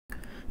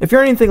If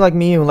you're anything like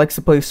me who likes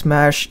to play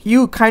Smash,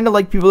 you kinda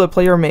like people that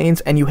play your mains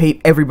and you hate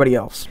everybody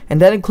else.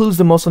 And that includes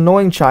the most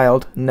annoying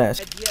child, Ness.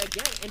 Yo,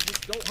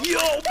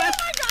 oh my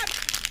god!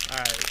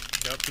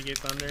 Alright, go PK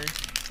Thunder.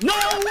 No!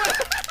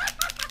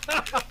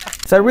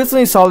 So I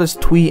recently saw this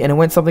tweet and it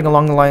went something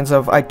along the lines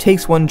of, I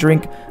takes one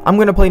drink, I'm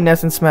gonna play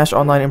Ness in Smash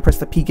Online and press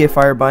the PK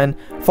Fire button,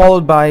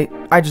 followed by,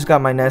 I just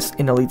got my Ness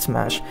in Elite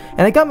Smash.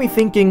 And it got me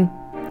thinking,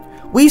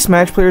 we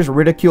Smash players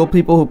ridicule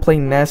people who play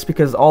Ness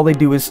because all they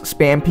do is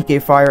spam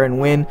PK Fire and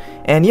win,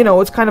 and you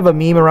know, it's kind of a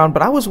meme around,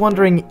 but I was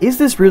wondering, is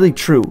this really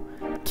true?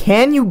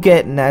 Can you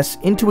get Ness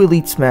into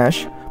Elite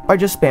Smash by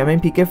just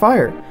spamming PK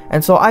Fire?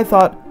 And so I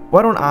thought,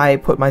 why don't I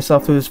put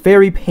myself through this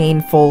very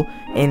painful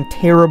and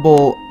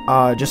terrible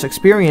just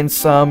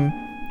experience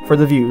for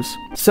the views.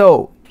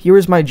 So, here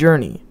is my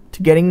journey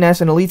to getting Ness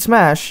in Elite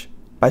Smash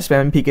by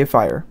spamming PK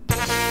Fire.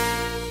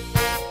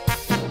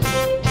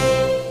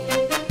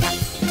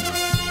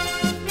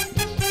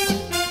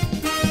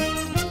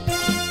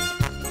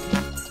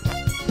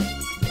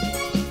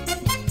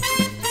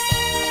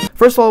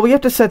 First of all, we have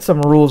to set some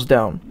rules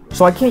down.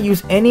 So I can't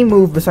use any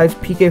move besides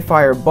PK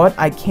Fire, but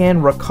I can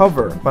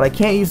recover. But I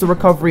can't use the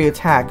recovery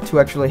attack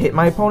to actually hit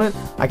my opponent.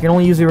 I can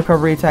only use the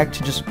recovery attack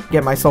to just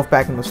get myself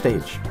back in the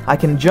stage. I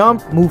can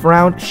jump, move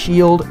around,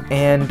 shield,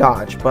 and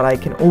dodge, but I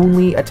can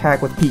only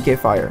attack with PK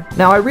Fire.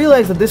 Now I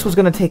realized that this was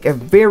going to take a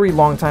very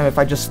long time if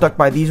I just stuck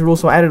by these rules,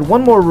 so I added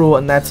one more rule,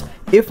 and that's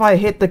if I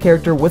hit the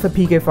character with a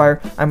PK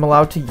Fire, I'm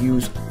allowed to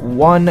use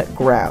one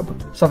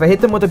grab. So if I hit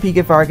them with a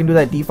PK Fire, I can do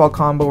that default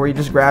combo where you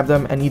just grab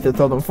them and either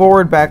throw them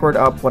forward, backward,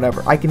 up,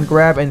 whatever. I can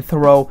grab and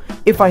throw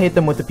if I hit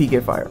them with the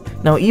PK Fire.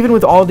 Now, even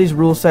with all these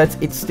rule sets,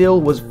 it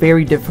still was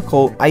very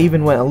difficult. I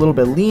even went a little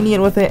bit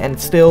lenient with it, and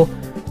still,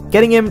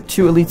 getting him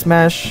to Elite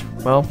Smash,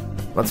 well,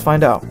 let's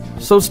find out.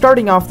 So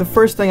starting off, the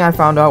first thing I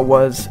found out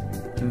was,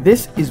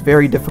 this is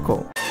very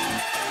difficult.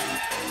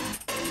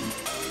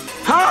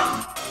 Huh?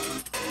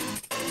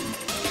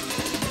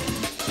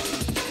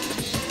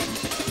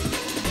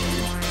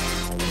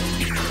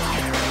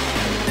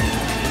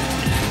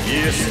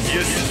 Yes.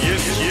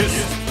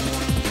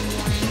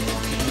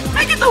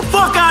 Hey, get the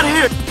fuck out of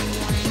here!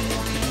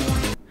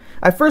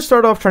 I first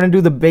started off trying to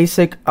do the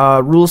basic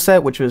rule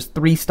set, which was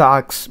 3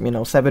 stocks, you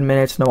know, 7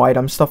 minutes, no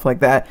items, stuff like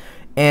that.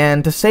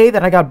 And to say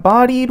that I got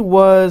bodied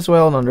was,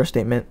 well, an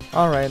understatement.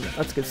 Alright,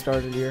 let's get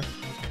started here.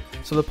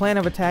 So the plan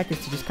of attack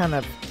is to just kind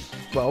of,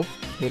 well,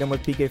 hit him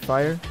with PK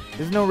Fire.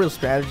 There's no real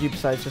strategy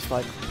besides just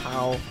like,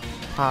 pow,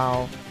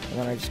 pow, and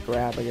then I just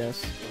grab, I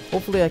guess.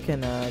 Hopefully I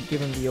can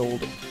give him the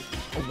old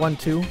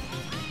 1-2.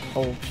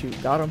 Oh, shoot,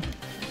 got him.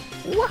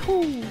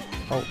 Wahoo!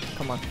 Oh,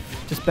 come on.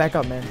 Just back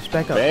up, man. Just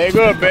back up. Bag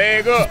up.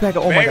 Just back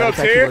up. Oh my god, it's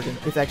actually working.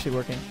 It's actually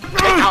working.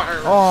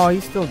 Oh,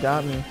 he still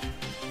got me.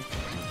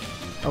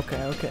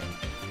 Okay.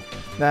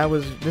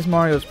 This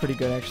Mario is pretty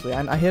good, actually.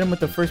 I hit him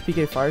with the first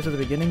PK Fires at the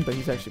beginning, but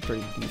he's actually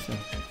pretty decent.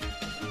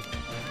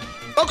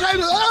 Okay,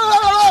 go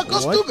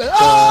What stupid.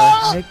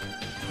 the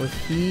heck was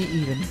he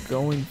even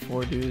going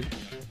for, dude?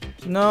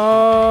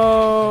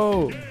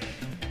 No!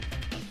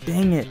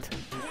 Dang it.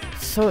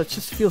 So it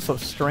just feels so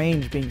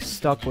strange being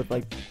stuck with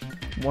like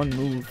one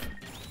move.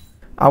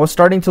 I was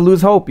starting to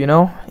lose hope, you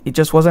know? It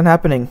just wasn't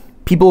happening.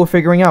 People were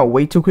figuring out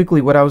way too quickly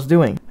what I was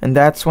doing. And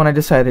that's when I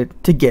decided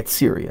to get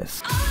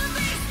serious.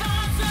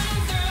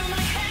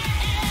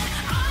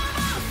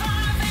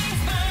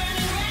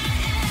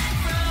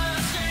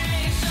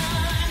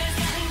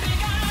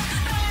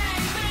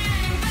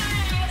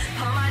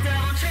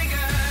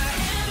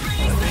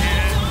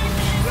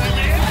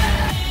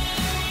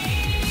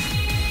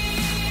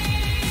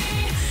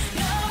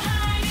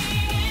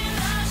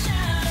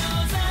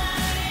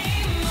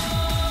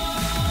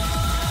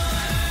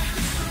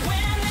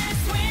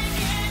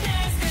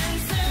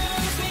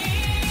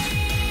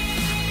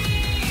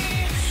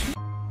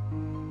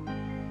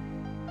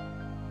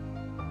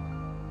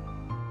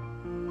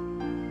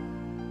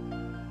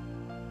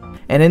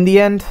 And in the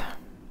end,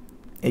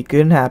 it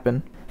couldn't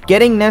happen.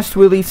 Getting Ness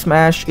to Elite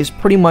Smash is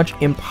pretty much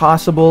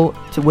impossible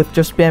with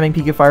just spamming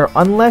PK Fire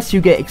unless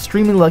you get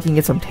extremely lucky and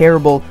get some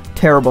terrible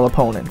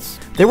opponents.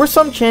 There were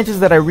some chances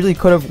that I really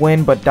could have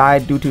won but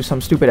died due to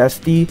some stupid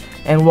SD,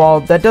 and while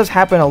that does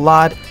happen a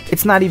lot,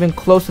 it's not even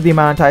close to the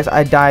amount of times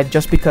I died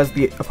just because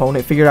the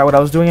opponent figured out what I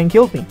was doing and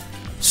killed me.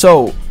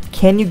 So,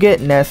 can you get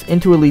Ness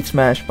into Elite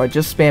Smash by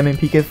just spamming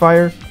PK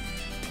Fire?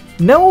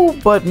 No,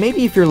 but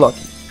maybe if you're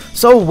lucky.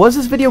 So, was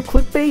this video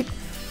clickbait?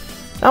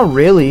 Not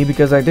really,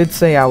 because I did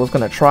say I was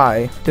gonna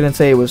try. Didn't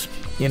say it was,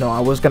 you know, I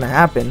was gonna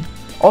happen.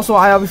 Also,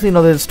 I obviously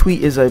know that this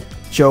tweet is a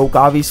joke.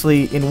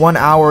 Obviously, in 1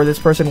 hour, this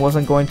person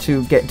wasn't going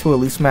to get into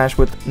Elite Smash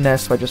with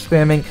Ness by just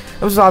spamming.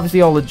 It was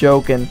obviously all a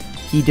joke, and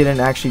he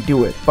didn't actually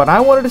do it. But I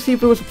wanted to see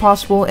if it was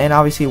possible, and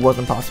obviously it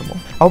wasn't possible.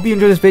 I hope you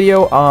enjoyed this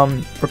video.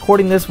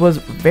 Recording this was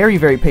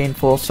very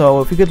painful, so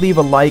if you could leave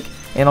a like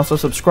and also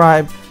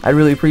subscribe, I'd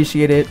really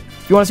appreciate it.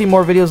 If you want to see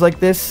more videos like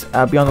this,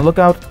 be on the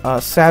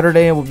lookout.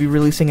 Saturday, we'll be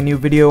releasing a new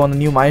video on the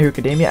new My Hero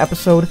Academia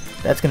episode.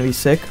 That's going to be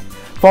sick.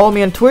 Follow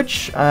me on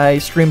Twitch. I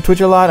stream Twitch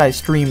a lot. I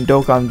stream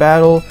Dokkan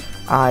Battle.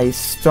 I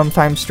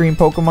sometimes stream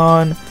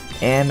Pokemon.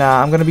 And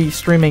I'm going to be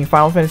streaming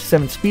Final Fantasy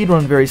VII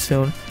Speedrun very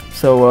soon.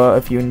 So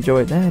if you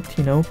enjoyed that,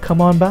 you know,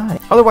 come on by.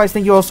 Otherwise,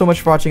 thank you all so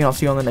much for watching, and I'll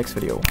see you on the next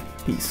video.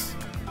 Peace.